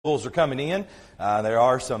are coming in. There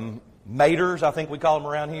are some maters, I think we call them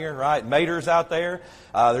around here, right? Maters out there.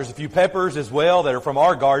 There's a few peppers as well that are from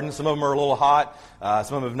our garden. Some of them are a little hot. Some of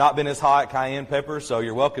them have not been as hot, cayenne peppers. So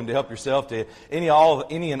you're welcome to help yourself to any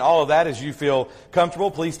and all of that as you feel comfortable.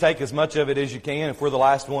 Please take as much of it as you can. If we're the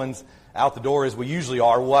last ones out the door as we usually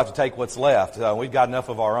are, we'll have to take what's left. We've got enough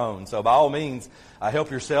of our own. So by all means, help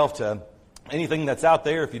yourself to anything that's out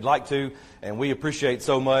there if you'd like to, and we appreciate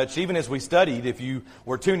so much. Even as we studied, if you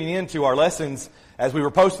were tuning in to our lessons as we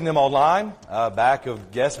were posting them online back of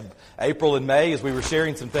April and May, as we were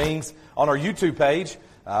sharing some things on our YouTube page,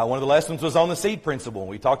 one of the lessons was on the seed principle.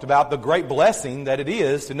 We talked about the great blessing that it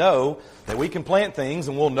is to know that we can plant things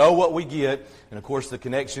and we'll know what we get, and of course the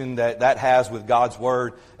connection that has with God's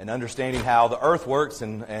Word and understanding how the earth works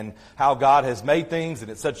and how God has made things,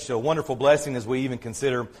 and it's such a wonderful blessing as we even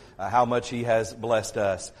consider how much He has blessed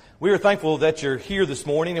us. We are thankful that you're here this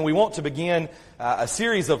morning, and we want to begin a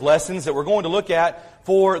series of lessons that we're going to look at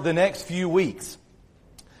for the next few weeks.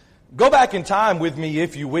 Go back in time with me,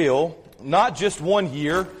 if you will, not just 1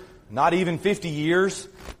 year, not even 50 years,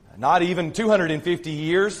 not even 250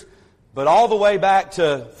 years, but all the way back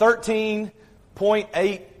to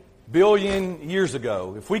 13.8 billion years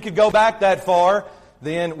ago. If we could go back that far,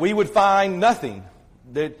 then we would find nothing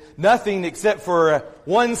except for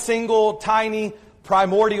one single tiny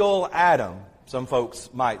primordial atom, some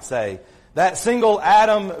folks might say. That single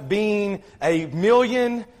atom being a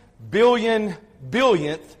million, billion,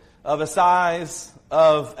 billionth of a size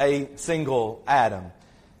of a single atom.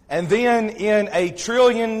 And then in a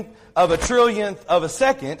trillionth of a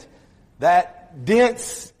second, that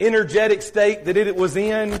dense, energetic state that it was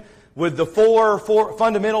in, with the four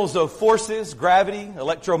fundamentals of forces: gravity,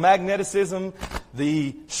 electromagnetism,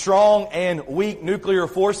 the strong and weak nuclear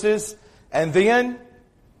forces, and then,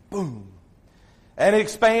 boom. And it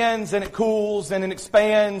expands and it cools and it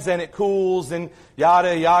expands and it cools and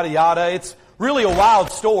yada, yada, yada. It's really a wild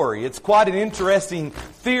story. It's quite an interesting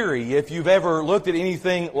theory if you've ever looked at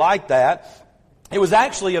anything like that. It was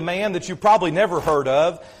actually a man that you probably never heard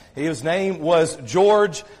of. His name was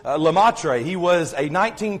George Lemaitre. He was a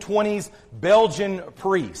 1920s Belgian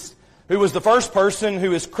priest who was the first person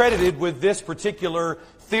who is credited with this particular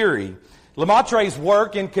theory. Lemaitre's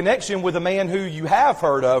work in connection with a man who you have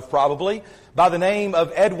heard of probably by the name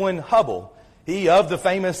of Edwin Hubble. He of the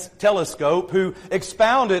famous telescope, who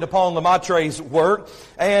expounded upon Lemaitre's work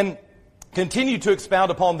and continued to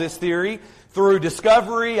expound upon this theory through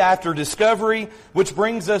discovery after discovery, which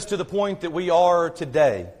brings us to the point that we are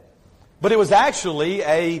today. But it was actually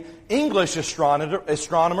an English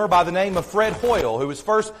astronomer by the name of Fred Hoyle who was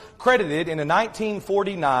first credited in a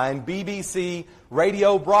 1949 BBC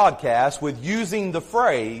radio broadcast with using the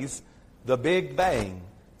phrase, the Big Bang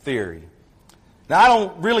Theory. Now, I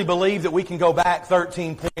don't really believe that we can go back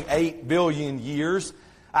 13.8 billion years.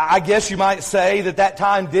 I guess you might say that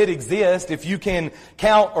time did exist if you can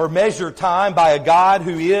count or measure time by a God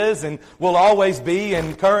who is and will always be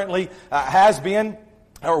and currently has been,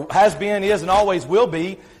 is, and always will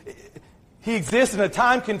be. He exists in a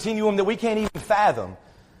time continuum that we can't even fathom.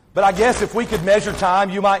 But I guess if we could measure time,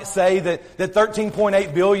 you might say that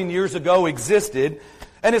 13.8 billion years ago existed.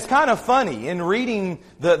 And it's kind of funny, in reading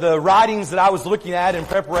the writings that I was looking at in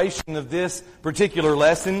preparation of this particular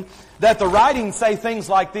lesson, that the writings say things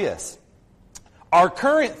like this: our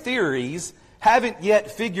current theories haven't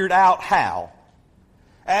yet figured out how.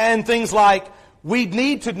 And things like, we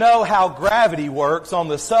need to know how gravity works on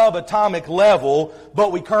the subatomic level,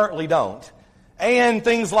 but we currently don't. And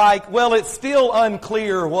things like, well, it's still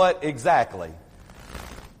unclear what exactly.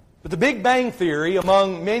 But the Big Bang Theory,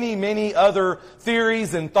 among many, many other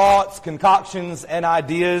theories and thoughts, concoctions and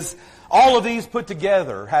ideas, all of these put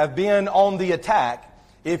together have been on the attack,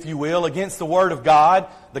 if you will, against the Word of God,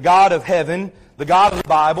 the God of heaven, the God of the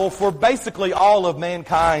Bible, for basically all of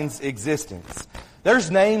mankind's existence.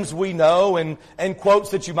 There's names we know and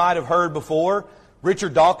quotes that you might have heard before.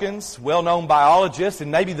 Richard Dawkins, well-known biologist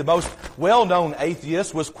and maybe the most well-known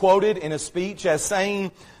atheist, was quoted in a speech as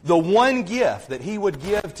saying the one gift that he would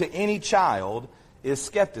give to any child is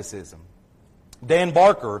skepticism. Dan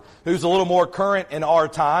Barker, who's a little more current in our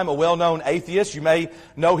time, a well-known atheist, you may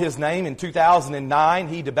know his name. In 2009,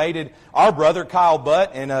 he debated our brother Kyle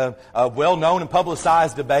Butt in a well-known and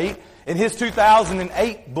publicized debate. In his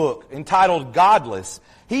 2008 book entitled Godless,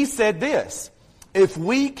 he said this: if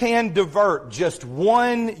we can divert just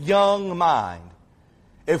one young mind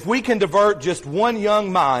from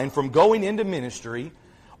going into ministry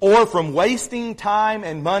or from wasting time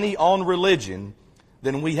and money on religion,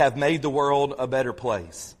 then we have made the world a better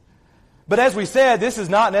place. But as we said, this is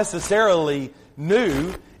not necessarily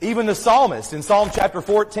new. Even the psalmist in Psalm chapter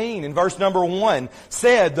 14 in verse number 1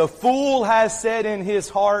 said, "The fool has said in his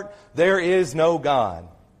heart, there is no God."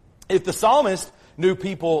 If the psalmist knew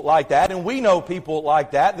people like that, and we know people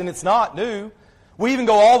like that, then it's not new. We even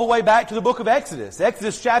go all the way back to the book of Exodus.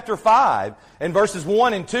 Exodus chapter 5 and verses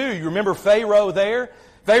 1 and 2. You remember Pharaoh there?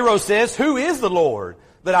 Pharaoh says, "Who is the Lord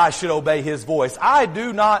that I should obey His voice? I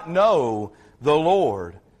do not know the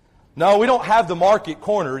Lord." No, we don't have the market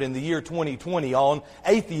cornered in the year 2020 on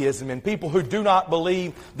atheism and people who do not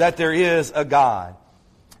believe that there is a God.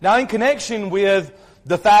 Now, in connection with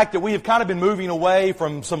the fact that we have kind of been moving away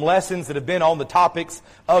from some lessons that have been on the topics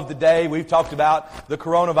of the day, we've talked about the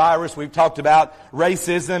coronavirus, we've talked about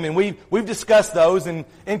racism, and we've discussed those in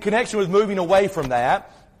connection with moving away from that.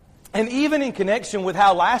 And even in connection with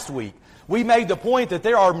how last week we made the point that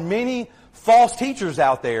there are many false teachers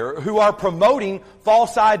out there who are promoting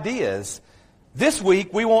false ideas. This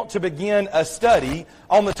week we want to begin a study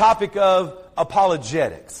on the topic of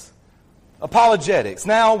apologetics. Apologetics.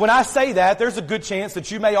 Now, when I say that, there's a good chance that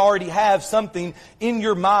you may already have something in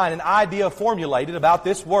your mind, an idea formulated about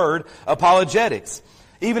this word, apologetics.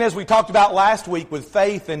 Even as we talked about last week with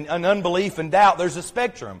faith and unbelief and doubt, there's a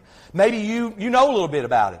spectrum. Maybe you know a little bit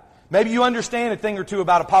about it. Maybe you understand a thing or two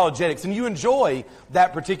about apologetics and you enjoy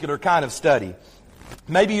that particular kind of study.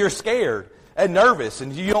 Maybe you're scared and nervous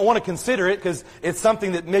and you don't want to consider it because it's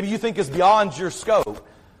something that maybe you think is beyond your scope.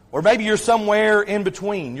 Or maybe you're somewhere in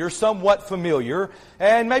between. You're somewhat familiar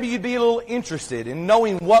and maybe you'd be a little interested in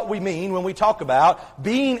knowing what we mean when we talk about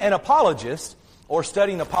being an apologist or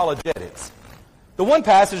studying apologetics. The one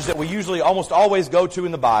passage that we usually almost always go to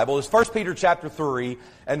in the Bible is 1 Peter chapter 3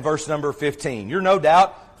 and verse number 15. You're no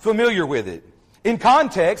doubt familiar with it. In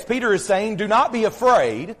context, Peter is saying, do not be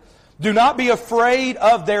afraid. Do not be afraid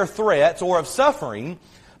of their threats or of suffering,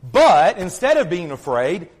 but instead of being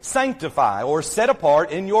afraid, sanctify or set apart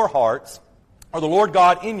in your hearts, or the Lord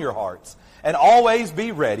God in your hearts, and always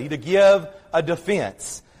be ready to give a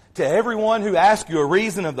defense to everyone who asks you a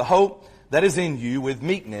reason of the hope that is in you with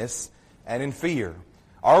meekness and in fear.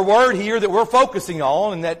 Our word here that we're focusing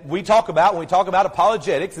on and that we talk about when we talk about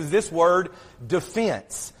apologetics is this word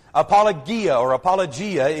defense. Apologia or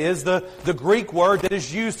apologia is the Greek word that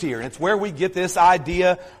is used here, and it's where we get this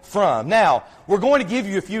idea from. Now, we're going to give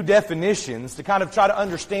you a few definitions to kind of try to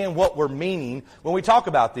understand what we're meaning when we talk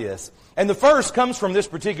about this. And the first comes from this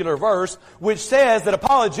particular verse, which says that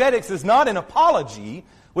apologetics is not an apology,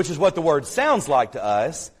 which is what the word sounds like to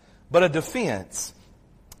us, but a defense.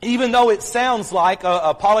 Even though it sounds like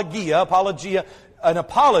apologia, an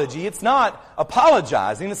apology, it's not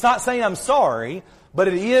apologizing. It's not saying I'm sorry, but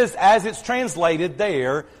it is, as it's translated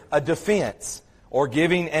there, a defense or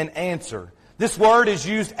giving an answer. This word is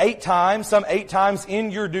used 8 times, some 8 times in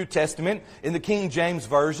your New Testament, in the King James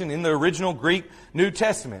Version, in the original Greek New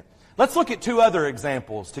Testament. Let's look at 2 other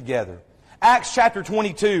examples together. Acts chapter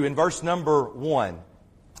 22 and verse number 1.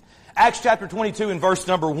 Acts chapter 22 and verse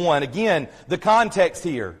number 1. Again, the context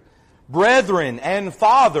here. Brethren and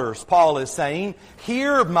fathers, Paul is saying,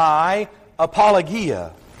 hear my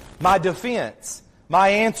apologia, my defense, my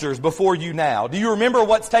answers before you now. Do you remember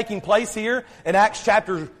what's taking place here in Acts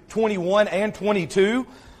chapter 21 and 22?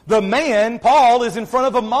 The man, Paul, is in front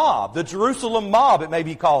of a mob, the Jerusalem mob, it may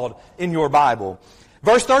be called in your Bible.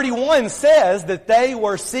 Verse 31 says that they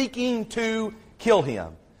were seeking to kill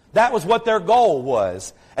him. That was what their goal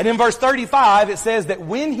was. And in verse 35 it says that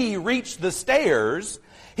when he reached the stairs,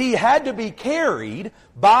 he had to be carried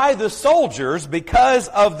by the soldiers because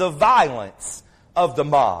of the violence of the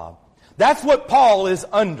mob. That's what Paul is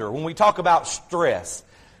under when we talk about stress.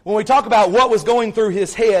 When we talk about what was going through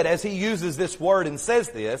his head as he uses this word and says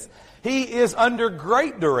this, he is under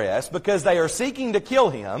great duress because they are seeking to kill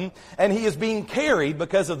him, and he is being carried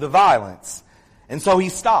because of the violence. And so he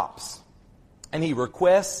stops, and he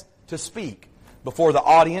requests to speak before the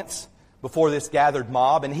audience, before this gathered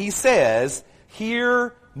mob, and he says,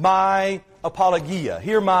 hear my apologia,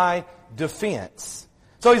 hear my defense.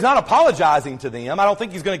 So he's not apologizing to them. I don't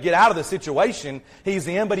think he's going to get out of the situation he's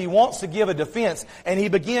in, but he wants to give a defense, and he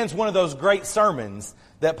begins one of those great sermons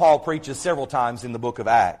that Paul preaches several times in the book of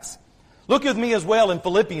Acts. Look with me as well in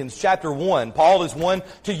Philippians chapter 1. Paul is one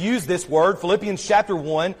to use this word, Philippians chapter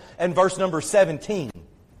 1 and verse number 17.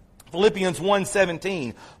 Philippians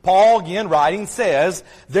 1:17. Paul, again writing, says,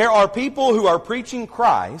 there are people who are preaching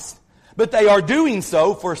Christ, but they are doing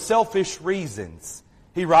so for selfish reasons.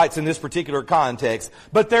 He writes in this particular context,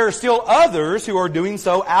 but there are still others who are doing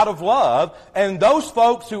so out of love, and those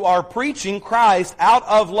folks who are preaching Christ out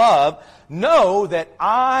of love know that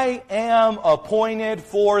I am appointed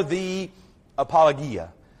for the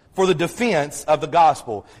apologia, for the defense of the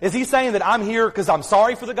gospel. Is he saying that I'm here because I'm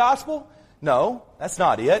sorry for the gospel? No, that's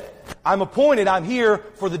not it. I'm here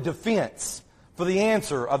for the defense, for the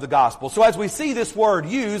answer of the gospel. So as we see this word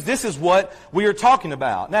used, this is what we are talking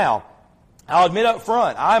about. Now, I'll admit up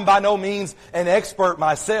front, I'm by no means an expert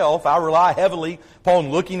myself. I rely heavily upon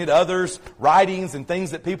looking at others' writings and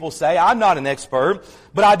things that people say. I'm not an expert,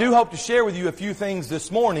 but I do hope to share with you a few things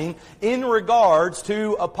this morning in regards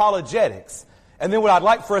to apologetics. And then what I'd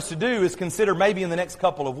like for us to do is consider maybe in the next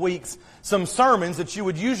couple of weeks some sermons that you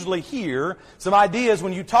would usually hear, some ideas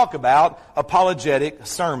when you talk about apologetic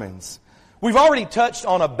sermons. We've already touched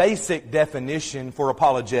on a basic definition for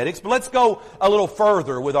apologetics, but let's go a little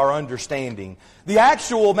further with our understanding. The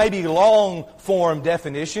actual, maybe long-form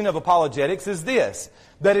definition of apologetics is this,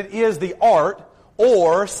 that it is the art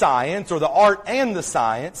or science, or the art and the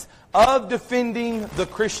science, of defending the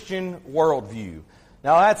Christian worldview.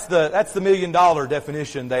 Now that's the $1 million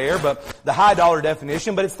definition there, but the high dollar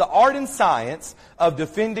definition, but it's the art and science of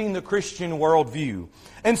defending the Christian worldview.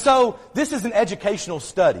 And so this is an educational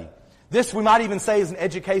study. This, we might even say, is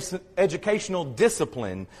an educational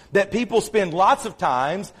discipline that people spend lots of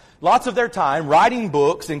their time writing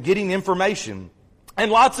books and getting information.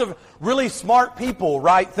 And lots of really smart people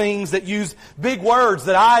write things that use big words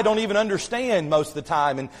that I don't even understand most of the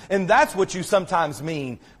time. And that's what you sometimes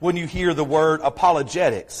mean when you hear the word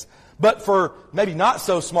apologetics. But for maybe not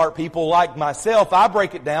so smart people like myself, I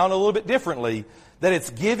break it down a little bit differently. That it's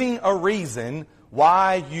giving a reason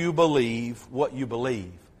why you believe what you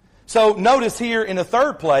believe. So notice here in the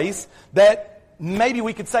third place that maybe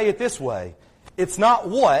we could say it this way. It's not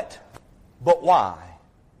what, but why.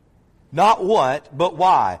 Not what, but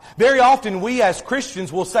why. Very often we as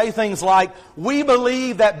Christians will say things like, we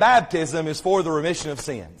believe that baptism is for the remission of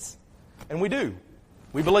sins. And we do.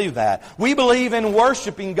 We believe that. We believe in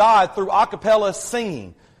worshiping God through a cappella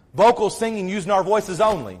singing, vocal singing using our voices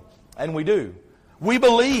only. And we do. We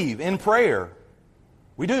believe in prayer.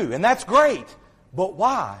 We do. And that's great. But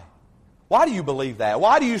why? Why do you believe that?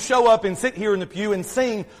 Why do you show up and sit here in the pew and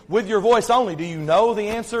sing with your voice only? Do you know the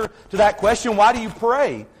answer to that question? Why do you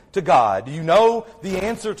pray to God? Do you know the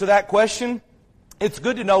answer to that question? It's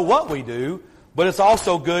good to know what we do, but it's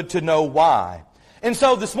also good to know why. And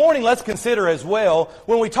so this morning, let's consider as well,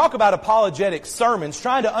 when we talk about apologetic sermons,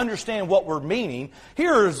 trying to understand what we're meaning,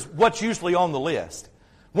 here's what's usually on the list.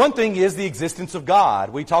 One thing is the existence of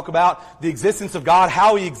God. We talk about the existence of God,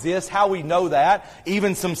 how He exists, how we know that,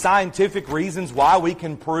 even some scientific reasons why we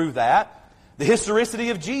can prove that. The historicity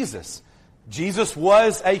of Jesus. Jesus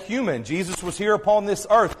was a human. Jesus was here upon this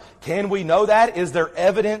earth. Can we know that? Is there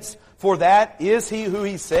evidence for that? Is He who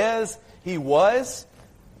He says He was?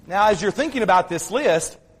 Now, as you're thinking about this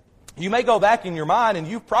list, you may go back in your mind and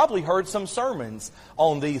you've probably heard some sermons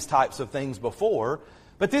on these types of things before.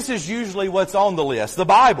 But this is usually what's on the list. The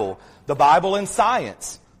Bible and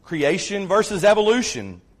science, creation versus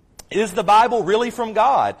evolution. Is the Bible really from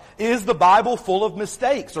God? Is the Bible full of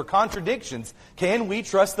mistakes or contradictions? Can we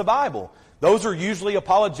trust the Bible? Those are usually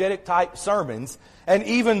apologetic type sermons. And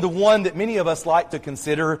even the one that many of us like to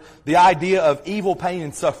consider, the idea of evil, pain,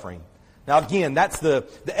 and suffering. Now again, that's the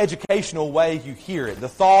educational way you hear it, the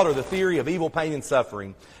thought or the theory of evil, pain, and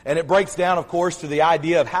suffering. And it breaks down, of course, to the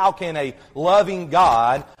idea of how can a loving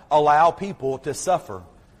God allow people to suffer?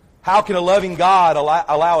 How can a loving God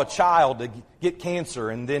allow a child to get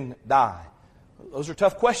cancer and then die? Those are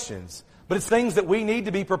tough questions. But it's things that we need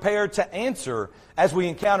to be prepared to answer as we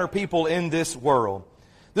encounter people in this world.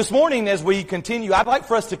 This morning, as we continue, I'd like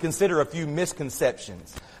for us to consider a few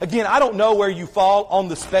misconceptions. Again, I don't know where you fall on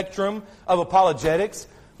the spectrum of apologetics,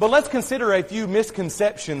 but let's consider a few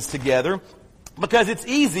misconceptions together, because it's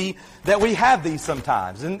easy that we have these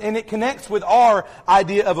sometimes, and it connects with our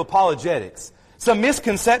idea of apologetics. Some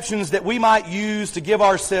misconceptions that we might use to give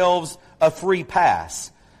ourselves a free pass,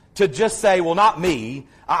 to just say, well, not me,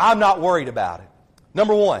 I'm not worried about it.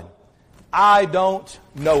 Number one, I don't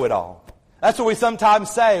know it all. That's what we sometimes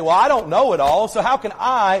say. Well, I don't know it all, so how can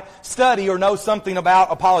I study or know something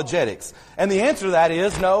about apologetics? And the answer to that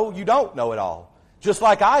is, no, you don't know it all. Just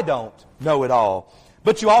like I don't know it all.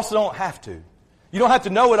 But you also don't have to. You don't have to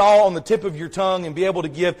know it all on the tip of your tongue and be able to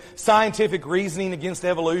give scientific reasoning against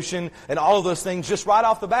evolution and all of those things just right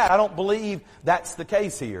off the bat. I don't believe that's the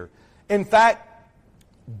case here. In fact,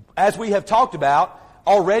 as we have talked about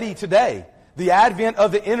already today, the advent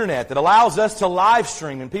of the internet that allows us to live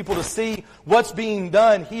stream and people to see what's being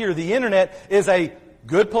done here. The internet is a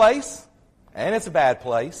good place and it's a bad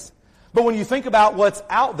place. But when you think about what's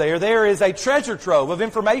out there, there is a treasure trove of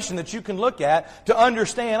information that you can look at to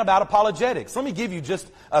understand about apologetics. Let me give you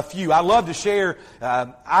just a few. I love to share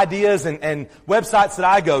ideas and websites that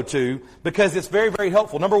I go to because it's very, very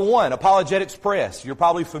helpful. Number one, Apologetics Press. You're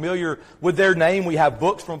probably familiar with their name. We have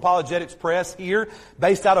books from Apologetics Press here,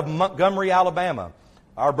 based out of Montgomery, Alabama.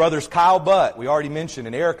 Our brothers Kyle Butt, we already mentioned,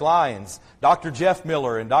 and Eric Lyons, Dr. Jeff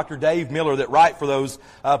Miller, and Dr. Dave Miller that write for those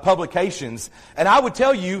publications. And I would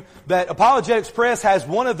tell you that Apologetics Press has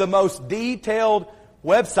one of the most detailed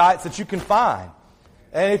websites that you can find.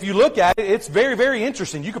 And if you look at it, it's very, very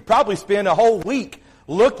interesting. You could probably spend a whole week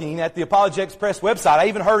looking at the Apologetics Press website. I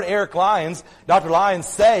even heard Eric Lyons, Dr. Lyons,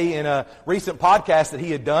 say in a recent podcast that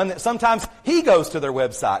he had done that sometimes he goes to their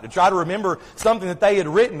website to try to remember something that they had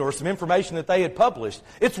written or some information that they had published.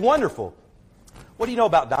 It's wonderful. What do you know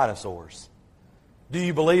about dinosaurs? Do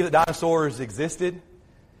you believe that dinosaurs existed?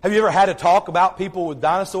 Have you ever had a talk about people with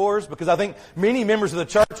dinosaurs? Because I think many members of the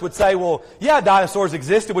church would say, well, yeah, dinosaurs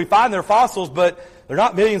existed. We find their fossils, but they're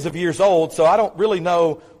not millions of years old, so I don't really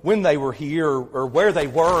know when they were here or where they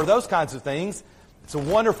were or those kinds of things. It's a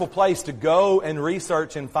wonderful place to go and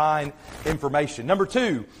research and find information. Number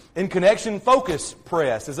two, In Connection Focus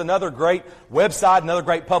Press is another great website, another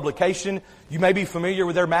great publication. You may be familiar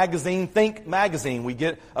with their magazine, Think Magazine. We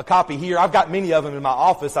get a copy here. I've got many of them in my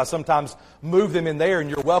office. I sometimes move them in there, and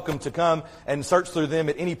you're welcome to come and search through them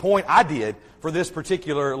at any point. I did for this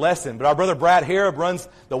particular lesson. But our brother Brad Harrod runs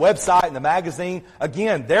the website and the magazine.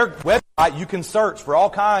 Again, their website, you can search for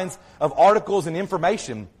all kinds of articles and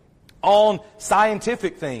information on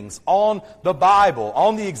scientific things, on the Bible,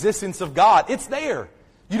 on the existence of God. It's there.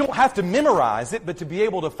 You don't have to memorize it, but to be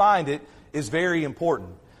able to find it is very important.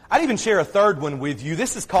 I'd even share a third one with you.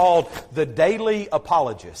 This is called The Daily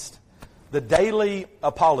Apologist. The Daily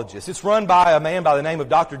Apologist. It's run by a man by the name of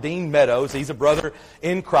Dr. Dean Meadows. He's a brother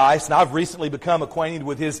in Christ, and I've recently become acquainted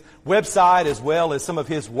with his website as well as some of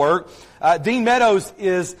his work. Dean Meadows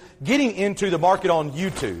is getting into the market on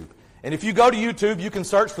YouTube. And if you go to YouTube, you can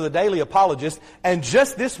search for The Daily Apologist. And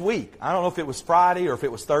just this week, I don't know if it was Friday or if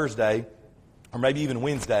it was Thursday, or maybe even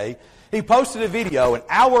Wednesday, he posted a video, an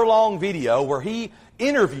hour-long video, where he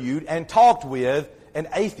interviewed and talked with an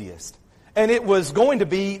atheist. And it was going to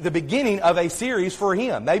be the beginning of a series for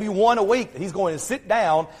him, maybe one a week. He's going to sit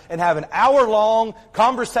down and have an hour-long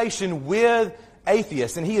conversation with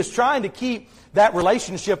atheists. And he is trying to keep that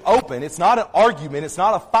relationship open. It's not an argument. It's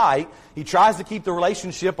not a fight. He tries to keep the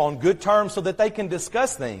relationship on good terms so that they can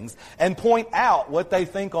discuss things and point out what they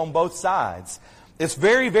think on both sides. It's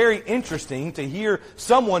very, very interesting to hear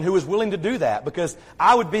someone who is willing to do that, because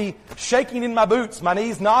I would be shaking in my boots, my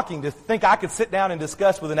knees knocking, to think I could sit down and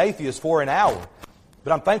discuss with an atheist for an hour.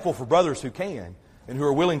 But I'm thankful for brothers who can and who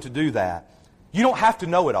are willing to do that. You don't have to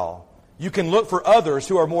know it all. You can look for others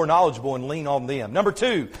who are more knowledgeable and lean on them. Number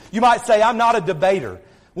two, you might say, I'm not a debater.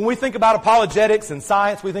 When we think about apologetics and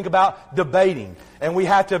science, we think about debating. And we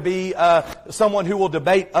have to be someone who will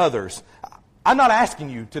debate others. I'm not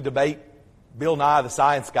asking you to debate Bill Nye, the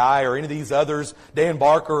science guy, or any of these others, Dan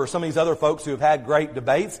Barker, or some of these other folks who have had great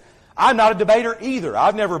debates. I'm not a debater either.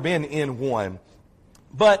 I've never been in one.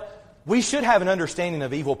 But we should have an understanding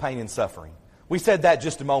of evil, pain, and suffering. We said that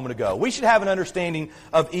just a moment ago. We should have an understanding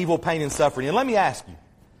of evil, pain, and suffering. And let me ask you,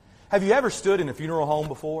 have you ever stood in a funeral home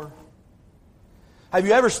before? Have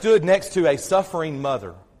you ever stood next to a suffering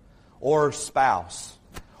mother or spouse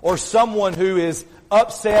or someone who is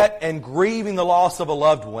upset and grieving the loss of a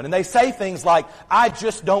loved one? And they say things like, I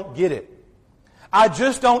just don't get it. I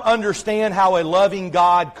just don't understand how a loving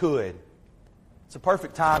God could. It's a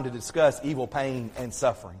perfect time to discuss evil, pain, and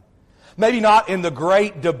suffering. Maybe not in the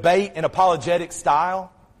great debate and apologetic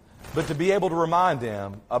style, but to be able to remind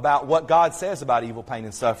them about what God says about evil, pain,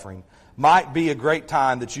 and suffering might be a great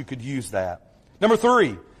time that you could use that. Number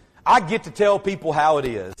three, I get to tell people how it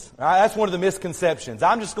is. All right, that's one of the misconceptions.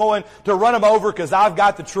 I'm just going to run them over because I've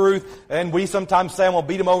got the truth, and we sometimes say I'm going to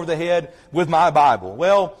beat them over the head with my Bible.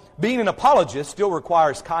 Well, being an apologist still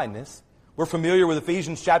requires kindness. We're familiar with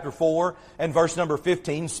Ephesians chapter 4 and verse number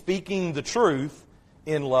 15, speaking the truth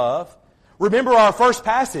in love. Remember our first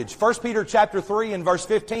passage, 1 Peter chapter 3 and verse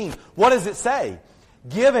 15. What does it say?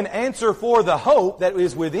 Give an answer for the hope that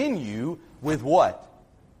is within you with what?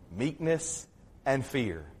 Meekness and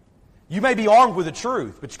fear. You may be armed with the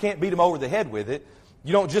truth, but you can't beat them over the head with it.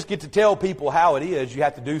 You don't just get to tell people how it is. You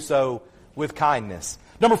have to do so with kindness.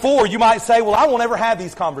 Number four, you might say, well, I won't ever have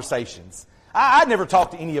these conversations. I'd never talk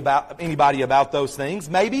to anybody about those things.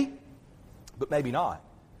 Maybe, but maybe not.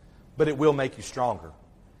 But it will make you stronger.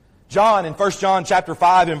 John, in 1 John chapter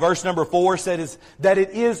 5 and verse number 4, said that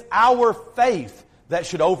it is our faith that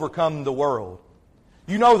should overcome the world.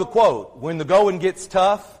 You know the quote, when the going gets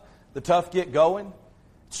tough, the tough get going.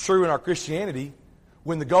 It's true in our Christianity.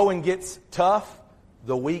 When the going gets tough,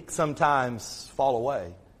 the weak sometimes fall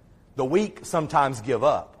away. The weak sometimes give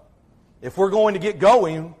up. If we're going to get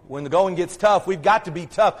going, when the going gets tough, we've got to be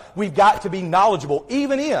tough. We've got to be knowledgeable,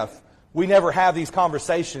 even if we never have these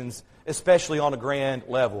conversations, especially on a grand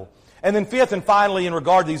level. And then fifth and finally, in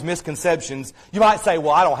regard to these misconceptions, you might say,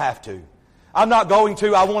 well, I don't have to. I'm not going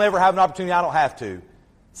to. I won't ever have an opportunity. I don't have to.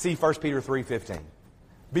 See 1 Peter 3:15.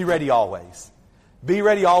 Be ready always. Be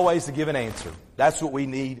ready always to give an answer. That's what we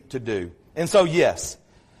need to do. And so, yes.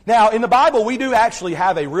 Now, in the Bible, we do actually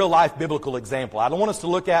have a real-life biblical example. I don't want us to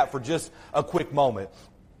look at for just a quick moment.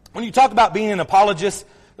 When you talk about being an apologist,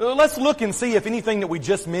 let's look and see if anything that we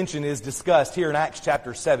just mentioned is discussed here in Acts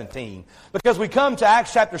chapter 17. Because we come to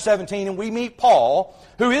Acts chapter 17 and we meet Paul,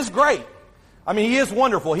 who is great. I mean, he is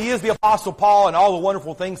wonderful. He is the Apostle Paul and all the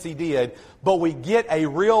wonderful things he did. But we get a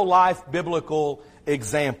real-life biblical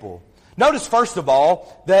example. Notice, first of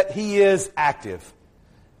all, that he is active.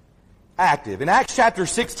 Active. In Acts chapter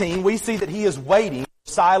 16, we see that he is waiting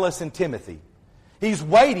for Silas and Timothy. He's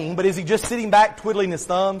waiting, but is he just sitting back twiddling his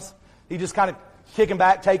thumbs? He just kind of kicking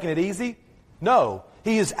back, taking it easy? No.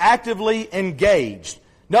 He is actively engaged.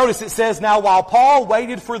 Notice it says, now while Paul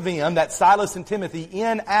waited for them, that's Silas and Timothy,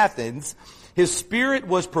 in Athens, his spirit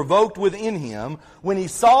was provoked within him when he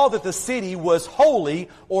saw that the city was wholly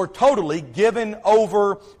or totally given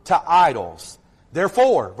over to idols.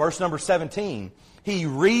 Therefore, verse number 17, he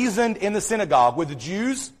reasoned in the synagogue with the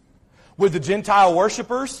Jews, with the Gentile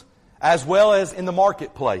worshipers, as well as in the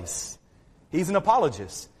marketplace. He's an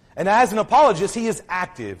apologist. And as an apologist, he is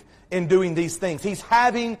active in doing these things. He's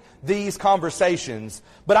having these conversations.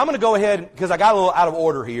 But I'm going to go ahead, because I got a little out of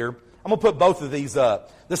order here, I'm going to put both of these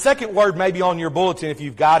up. The second word maybe on your bulletin, if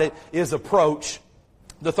you've got it, is approach.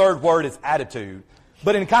 The third word is attitude.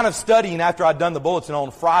 But in kind of studying after I'd done the bulletin on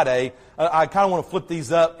Friday, I kind of want to flip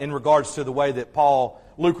these up in regards to the way that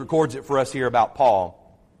Luke records it for us here about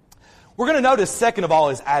Paul. We're going to notice, second of all,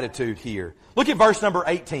 his attitude here. Look at verse number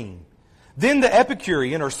 18. Then the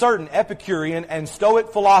Epicurean, or certain Epicurean and Stoic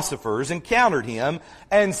philosophers encountered him,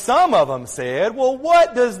 and some of them said, well,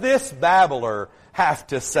 what does this babbler have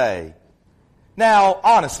to say? Now,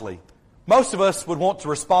 honestly, most of us would want to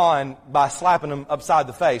respond by slapping him upside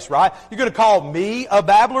the face, right? You're going to call me a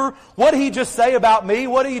babbler? What did he just say about me?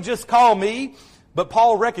 What did he just call me? But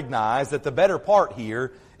Paul recognized that the better part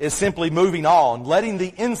here is simply moving on, letting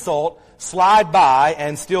the insult slide by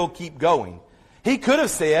and still keep going. He could have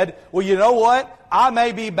said, well, you know what? I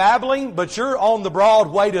may be babbling, but you're on the broad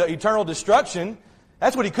way to eternal destruction.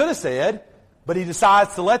 That's what he could have said. But he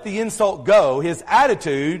decides to let the insult go. His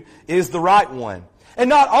attitude is the right one. And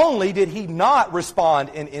not only did he not respond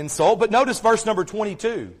in insult, but notice verse number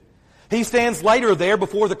 22. He stands later there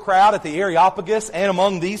before the crowd at the Areopagus and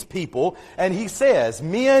among these people, and he says,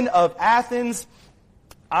 men of Athens,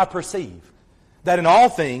 I perceive that in all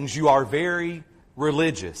things you are very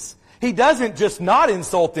religious. He doesn't just not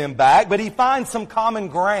insult them back, but he finds some common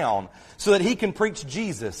ground so that he can preach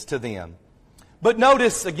Jesus to them. But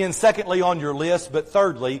notice, again, secondly on your list, but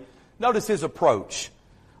thirdly, notice his approach.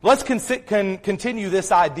 Let's continue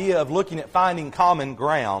this idea of looking at finding common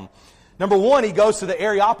ground. Number one, he goes to the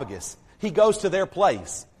Areopagus. He goes to their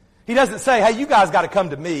place. He doesn't say, hey, you guys got to come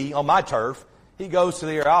to me on my turf. He goes to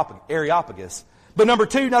the Areopagus. But number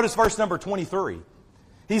two, notice verse number 23.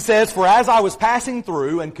 He says, for as I was passing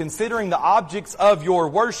through and considering the objects of your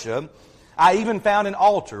worship, I even found an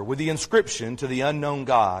altar with the inscription to the unknown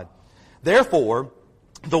God. Therefore,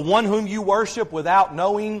 the one whom you worship without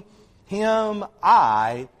knowing him,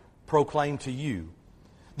 I proclaim to you.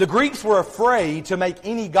 The Greeks were afraid to make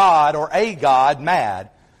any god or a god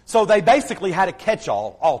mad. So they basically had a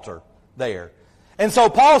catch-all altar there. And so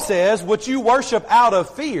Paul says, what you worship out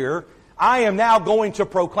of fear, I am now going to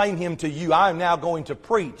proclaim him to you. I am now going to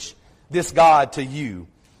preach this God to you.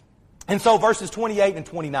 And so verses 28 and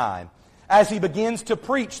 29, as he begins to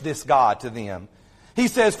preach this God to them, he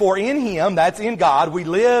says, for in him, that's in God, we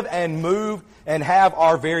live and move and have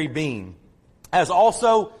our very being. As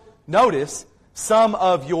also, notice, some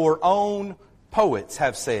of your own poets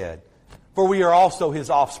have said, for we are also his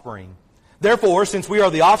offspring. Therefore, since we are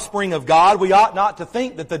the offspring of God, we ought not to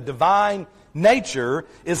think that the divine nature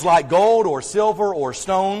is like gold or silver or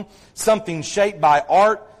stone, something shaped by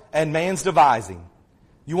art and man's devising.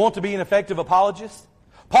 You want to be an effective apologist?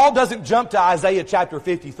 Paul doesn't jump to Isaiah chapter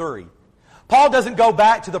 53. Paul doesn't go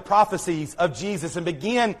back to the prophecies of Jesus and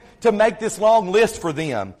begin to make this long list for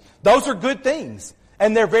them. Those are good things,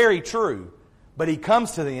 and they're very true. But he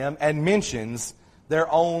comes to them and mentions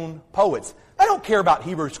their own poets. They don't care about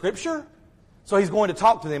Hebrew Scripture. So he's going to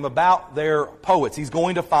talk to them about their poets. He's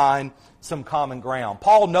going to find some common ground.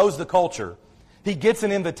 Paul knows the culture. He gets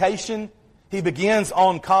an invitation. He begins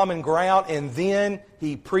on common ground, and then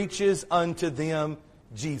he preaches unto them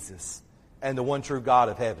Jesus and the one true God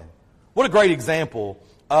of heaven. What a great example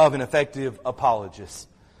of an effective apologist.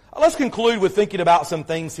 Let's conclude with thinking about some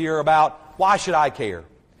things here about why should I care?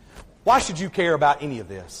 Why should you care about any of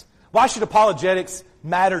this? Why should apologetics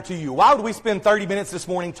matter to you? Why would we spend 30 minutes this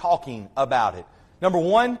morning talking about it? Number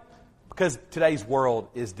one, because today's world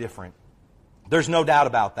is different. There's no doubt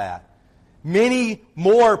about that. Many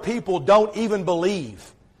more people don't even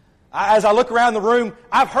believe. As I look around the room,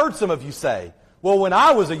 I've heard some of you say, well, when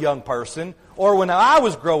I was a young person, or when I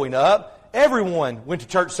was growing up, everyone went to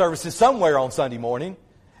church services somewhere on Sunday morning.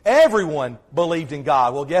 Everyone believed in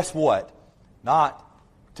God. Well, guess what? Not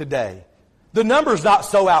today. The number's not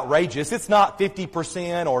so outrageous. It's not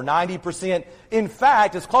 50% or 90%. In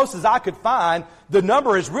fact, as close as I could find, the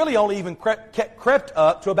number has really only even crept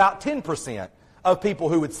up to about 10% of people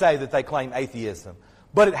who would say that they claim atheism.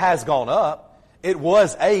 But it has gone up. It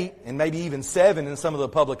was 8 and maybe even 7 in some of the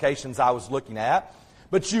publications I was looking at.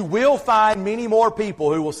 But you will find many more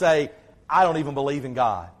people who will say, I don't even believe in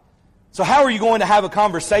God. So how are you going to have a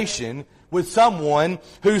conversation with someone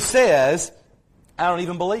who says, I don't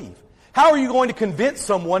even believe? How are you going to convince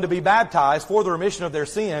someone to be baptized for the remission of their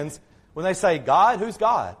sins when they say, God? Who's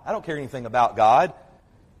God? I don't care anything about God.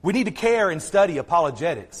 We need to care and study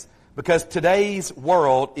apologetics because today's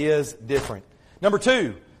world is different. Number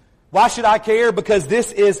 2, why should I care? Because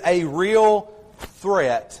this is a real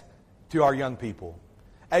threat to our young people.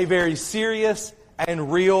 A very serious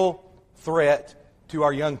and real threat to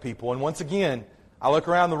our young people. And once again, I look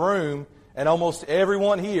around the room and almost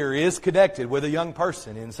everyone here is connected with a young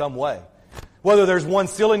person in some way. Whether there's one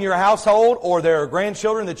still in your household or there are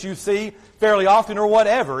grandchildren that you see fairly often or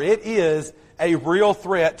whatever, it is a real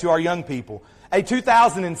threat to our young people. A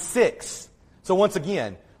 2006, so once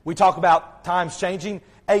again, we talk about times changing.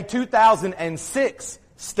 A 2006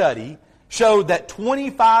 study showed that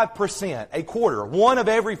 25%, a quarter, 1 of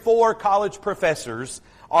every 4 college professors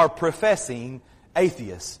are professing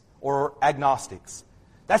atheists or agnostics.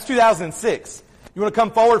 That's 2006. You want to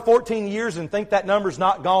come forward 14 years and think that number's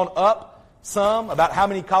not gone up some about how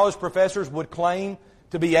many college professors would claim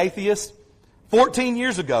to be atheists? 14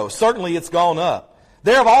 years ago, certainly it's gone up.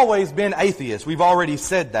 There have always been atheists. We've already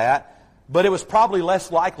said that. But it was probably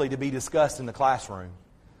less likely to be discussed in the classroom.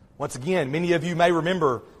 Once again, many of you may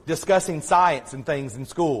remember discussing science and things in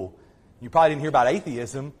school. You probably didn't hear about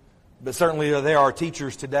atheism, but certainly there are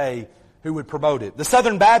teachers today who would promote it. The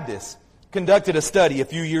Southern Baptists conducted a study a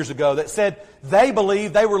few years ago that said they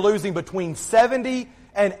believed they were losing between 70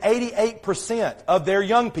 and 88% of their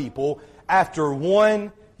young people after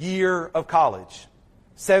 1 year of college.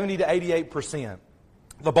 70 to 88%.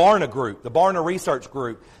 The Barna Group, the Barna Research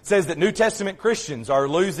Group, says that New Testament Christians are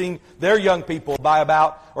losing their young people by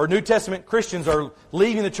about, or New Testament Christians are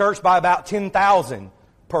leaving the church by about 10,000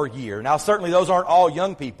 per year. Now, certainly those aren't all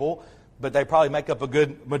young people, but they probably make up a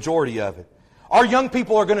good majority of it. Our young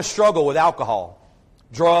people are going to struggle with alcohol,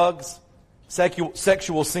 drugs,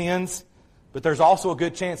 sexual sins, but there's also a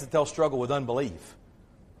good chance that they'll struggle with unbelief.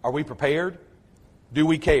 Are we prepared? Do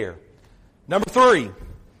we care? Number 3,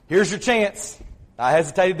 here's your chance. I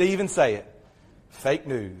hesitated to even say it. Fake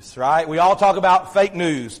news, right? We all talk about fake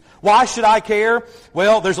news. Why should I care?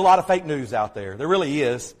 Well, there's a lot of fake news out there. There really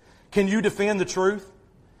is. Can you defend the truth?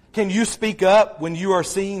 Can you speak up when you are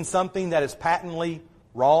seeing something that is patently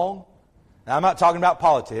wrong? Now, I'm not talking about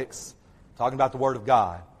politics. I'm talking about the Word of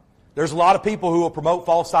God. There's a lot of people who will promote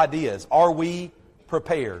false ideas. Are we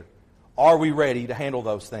prepared? Are we ready to handle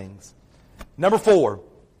those things? Number 4,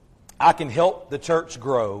 I can help the church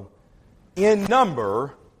grow in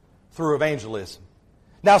number through evangelism.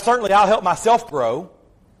 Now, certainly I'll help myself grow.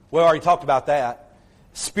 We already talked about that.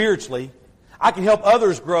 Spiritually. I can help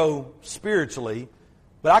others grow spiritually,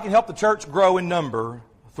 but I can help the church grow in number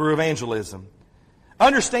through evangelism.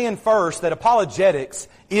 Understand first that apologetics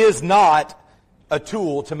is not a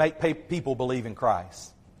tool to make people believe in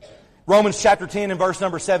Christ. Romans chapter 10 and verse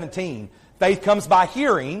number 17. Faith comes by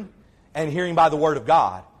hearing, and hearing by the Word of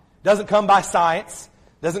God. It doesn't come by science.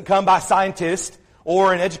 Doesn't come by scientists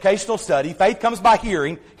or an educational study. Faith comes by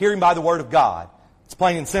hearing, hearing by the Word of God. It's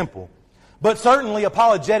plain and simple. But certainly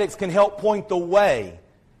apologetics can help point the way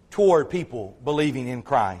toward people believing in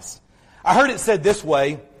Christ. I heard it said this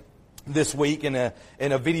way this week in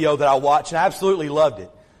a video that I watched, and I absolutely loved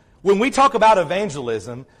it. When we talk about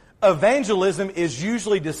evangelism, evangelism is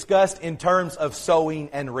usually discussed in terms of sowing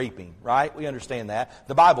and reaping, right? We understand that.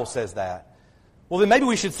 The Bible says that. Well, then maybe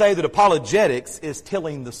we should say that apologetics is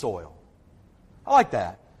tilling the soil. I like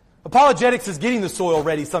that. Apologetics is getting the soil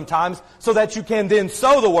ready sometimes so that you can then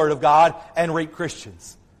sow the Word of God and reap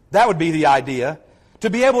Christians. That would be the idea. To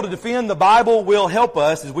be able to defend the Bible will help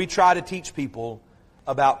us as we try to teach people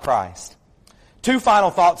about Christ. 2 final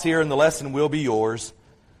thoughts here, and the lesson will be yours.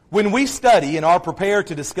 When we study and are prepared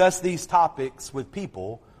to discuss these topics with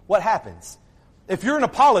people, what happens? If you're an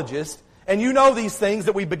apologist and you know these things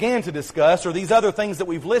that we began to discuss or these other things that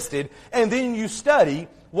we've listed, and then you study,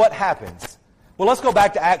 what happens? Well, let's go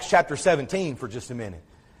back to Acts chapter 17 for just a minute.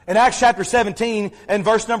 In Acts chapter 17 and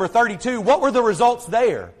verse number 32, what were the results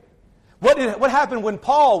there? What happened when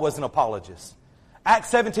Paul was an apologist? Acts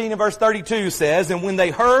 17 and verse 32 says, "And when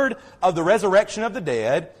they heard of the resurrection of the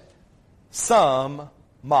dead, some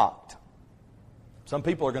mocked." Some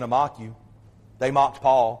people are going to mock you. They mocked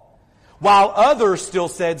Paul. While others still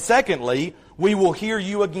said, secondly, "We will hear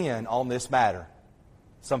you again on this matter."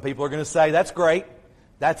 Some people are going to say, "That's great.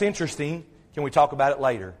 That's interesting. Can we talk about it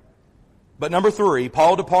later?" But number 3,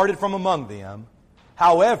 Paul departed from among them.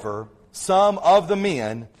 However, some of the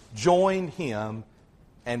men joined him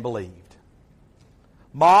and believed.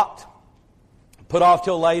 Mocked, put off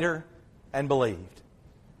till later, and believed.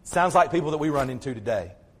 Sounds like people that we run into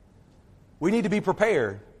today. We need to be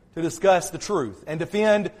prepared to discuss the truth and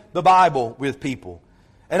defend the Bible with people.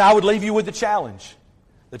 And I would leave you with the challenge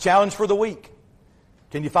for the week.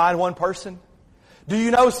 Can you find one person? Do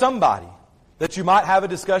you know somebody that you might have a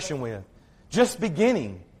discussion with? Just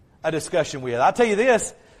beginning a discussion with. I'll tell you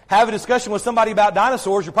this, have a discussion with somebody about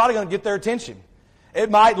dinosaurs, you're probably going to get their attention. It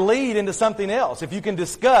might lead into something else. If you can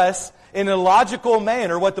discuss in a logical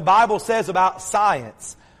manner what the Bible says about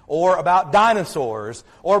science or about dinosaurs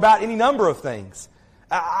or about any number of things.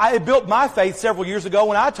 I built my faith several years ago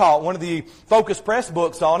when I taught one of the Focus Press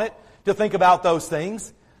books on it to think about those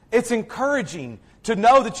things. It's encouraging to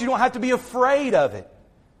know that you don't have to be afraid of it.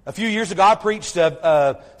 A few years ago, I preached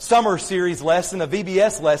a summer series lesson, a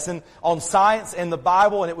VBS lesson on science and the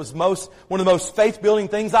Bible, and it was one of the most faith-building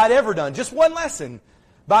things I'd ever done. Just one lesson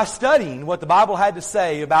by studying what the Bible had to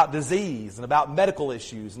say about disease and about medical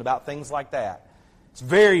issues and about things like that. It's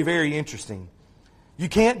very, very interesting. You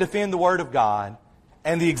can't defend the Word of God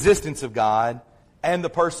and the existence of God and the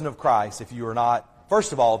person of Christ if you are not,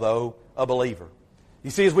 first of all, though, a believer. You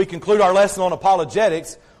see, as we conclude our lesson on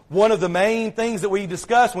apologetics, one of the main things that we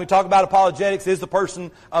discuss when we talk about apologetics is the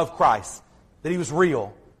person of Christ. That He was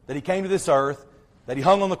real. That He came to this earth. That He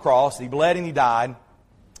hung on the cross. That He bled and He died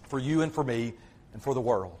for you and for me and for the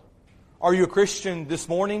world. Are you a Christian this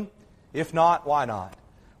morning? If not, why not?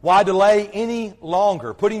 Why delay any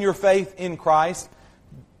longer putting your faith in Christ,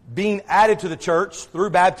 being added to the church through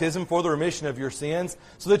baptism for the remission of your sins,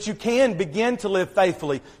 so that you can begin to live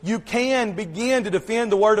faithfully. You can begin to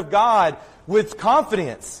defend the Word of God with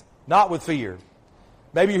confidence, not with fear.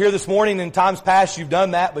 Maybe you're here this morning, in times past you've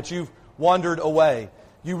done that, but you've wandered away.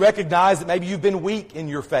 You recognize that maybe you've been weak in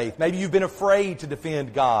your faith. Maybe you've been afraid to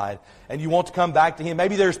defend God, and you want to come back to Him.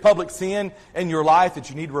 Maybe there's public sin in your life that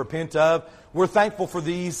you need to repent of. We're thankful for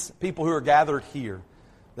these people who are gathered here,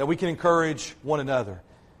 that we can encourage one another.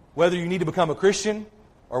 Whether you need to become a Christian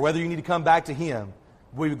or whether you need to come back to Him,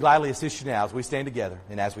 we would gladly assist you now as we stand together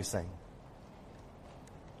and as we sing.